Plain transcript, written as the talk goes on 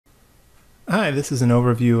Hi, this is an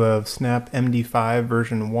overview of SnapMD5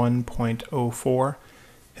 version 1.04. It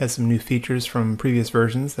has some new features from previous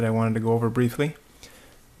versions that I wanted to go over briefly.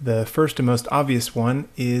 The first and most obvious one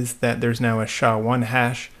is that there's now a SHA-1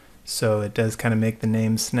 hash, so it does kind of make the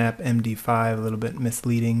name SnapMD5 a little bit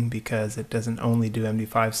misleading because it doesn't only do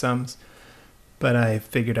MD5 sums, but I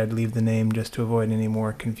figured I'd leave the name just to avoid any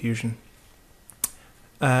more confusion.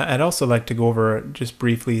 I'd also like to go over just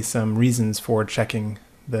briefly some reasons for checking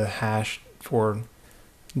the hash for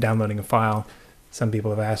downloading a file. Some people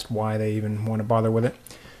have asked why they even want to bother with it.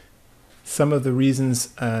 Some of the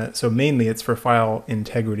reasons, so mainly it's for file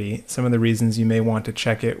integrity. Some of the reasons you may want to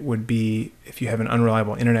check it would be if you have an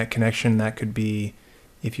unreliable internet connection. That could be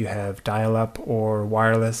if you have dial-up or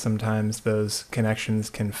wireless. Sometimes those connections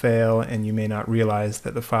can fail and you may not realize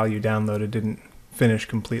that the file you downloaded didn't finish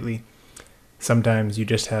completely. Sometimes you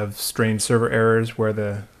just have strange server errors where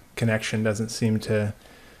the connection doesn't seem to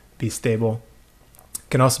be stable. It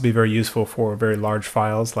can also be very useful for very large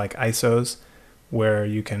files like ISOs, where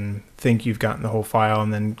you can think you've gotten the whole file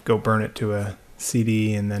and then go burn it to a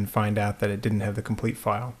CD and then find out that it didn't have the complete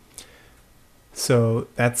file. So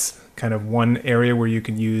that's kind of one area where you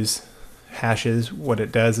can use hashes. What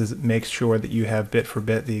it does is it makes sure that you have bit for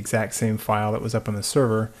bit the exact same file that was up on the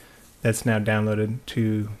server that's now downloaded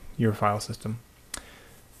to your file system.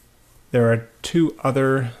 There are two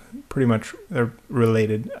other pretty much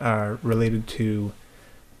related to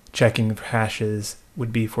checking for hashes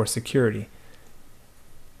would be for security.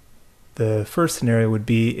 The first scenario would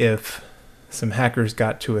be if some hackers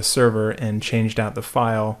got to a server and changed out the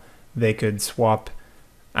file, they could swap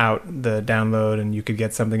out the download and you could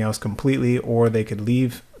get something else completely, or they could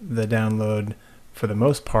leave the download for the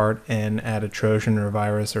most part and add a Trojan or a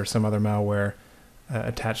virus or some other malware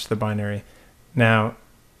attached to the binary. Now,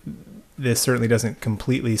 this certainly doesn't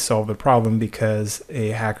completely solve the problem because a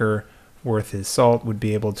hacker worth his salt would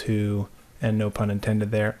be able to, and no pun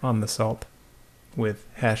intended there, on the salt with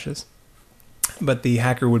hashes. But the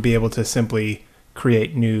hacker would be able to simply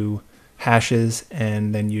create new hashes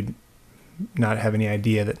and then you'd not have any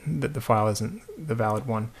idea that the file isn't the valid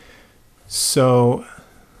one. So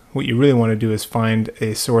what you really want to do is find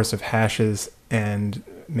a source of hashes and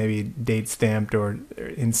maybe date stamped or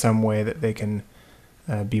in some way that they can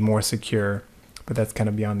be more secure, but that's kind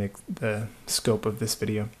of beyond the scope of this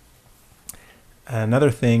video.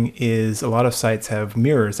 Another thing is a lot of sites have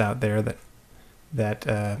mirrors out there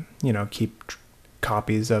that keep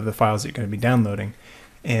copies of the files that you're going to be downloading,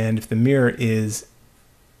 and if the mirror is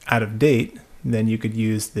out of date, then you could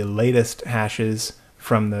use the latest hashes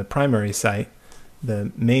from the primary site,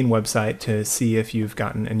 the main website, to see if you've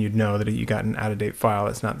gotten, and you'd know that you got an out-of-date file.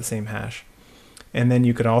 It's not the same hash. And then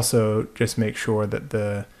you could also just make sure that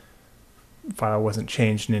the file wasn't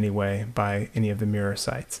changed in any way by any of the mirror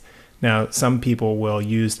sites. Now, some people will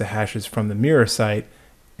use the hashes from the mirror site,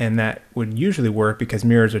 and that would usually work because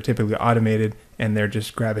mirrors are typically automated and they're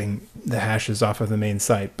just grabbing the hashes off of the main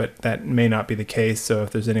site, but that may not be the case. So if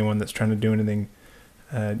there's anyone that's trying to do anything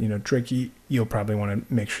tricky, you'll probably want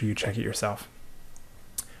to make sure you check it yourself.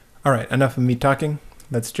 All right, enough of me talking.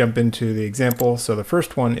 Let's jump into the example. So the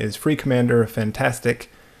first one is Free Commander, a fantastic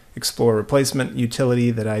Explorer replacement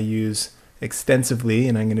utility that I use extensively,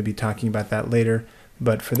 and I'm going to be talking about that later.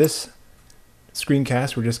 But for this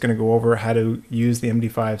screencast, we're just going to go over how to use the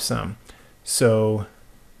MD5 sum. So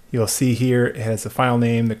you'll see here it has the file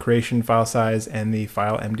name, the creation file size, and the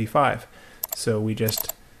file MD5. So we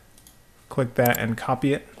just click that and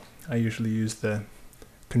copy it. I usually use the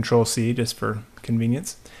Control-C just for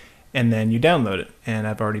convenience. And then you download it, and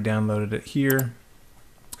I've already downloaded it here.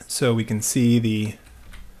 So we can see the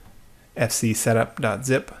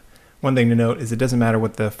fcsetup.zip. One thing to note is it doesn't matter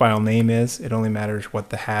what the file name is, it only matters what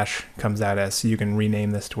the hash comes out as. So you can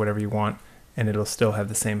rename this to whatever you want, and it'll still have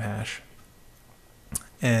the same hash.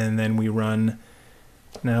 And then we run.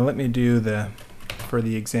 Now let me do for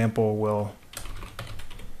the example, we'll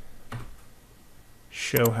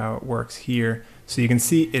show how it works here. So you can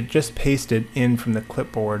see it just pasted in from the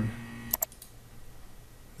clipboard.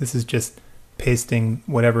 This is just pasting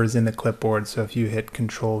whatever is in the clipboard. So if you hit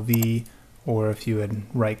Control-V, or if you had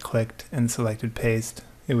right-clicked and selected paste,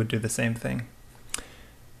 it would do the same thing.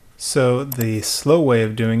 So the slow way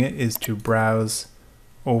of doing it is to browse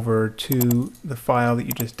over to the file that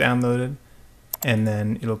you just downloaded, and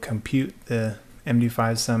then it'll compute the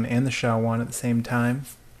MD5 sum and the SHA-1 at the same time,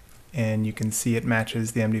 and you can see it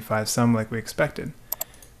matches the MD5 sum like we expected.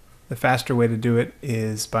 The faster way to do it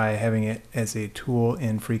is by having it as a tool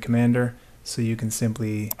in Free Commander, so you can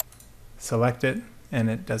simply select it and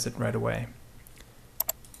it does it right away.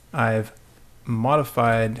 I've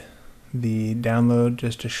modified the download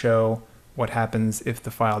just to show what happens if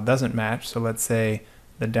the file doesn't match. So let's say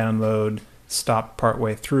the download stopped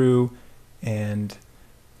partway through and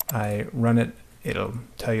I run it, it'll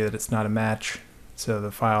tell you that it's not a match. So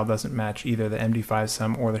the file doesn't match either the MD5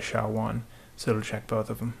 sum or the SHA-1. So it'll check both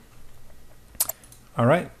of them.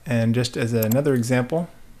 Alright, and just as another example,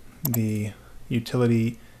 the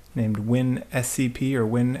utility named WinSCP or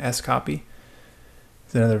WinScopy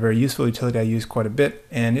is another very useful utility I use quite a bit,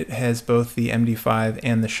 and it has both the MD5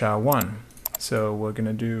 and the SHA-1. So we're going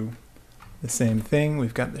to do the same thing.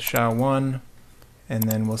 We've got the SHA-1, and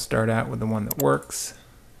then we'll start out with the one that works.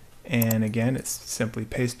 And again, it's simply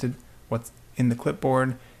pasted what's in the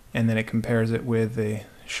clipboard, and then it compares it with the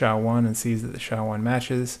SHA-1 and sees that the SHA-1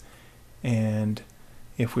 matches. And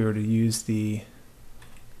if we were to use the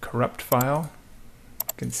corrupt file,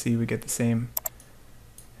 you can see we get the same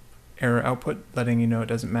error output letting you know it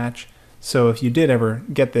doesn't match. So if you did ever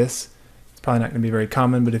get this, it's probably not going to be very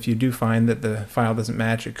common, but if you do find that the file doesn't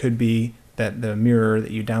match, it could be that the mirror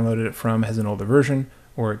that you downloaded it from has an older version,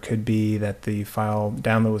 or it could be that the file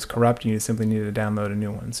download was corrupt and you simply needed to download a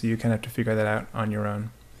new one. So you kind of have to figure that out on your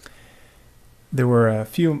own. There were a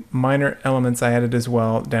few minor elements I added as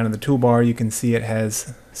well. Down in the toolbar you can see it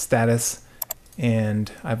has status,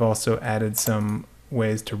 and I've also added some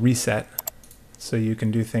ways to reset so you can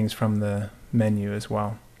do things from the menu as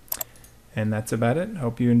well. And that's about it.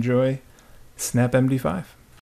 Hope you enjoy SnapMD5.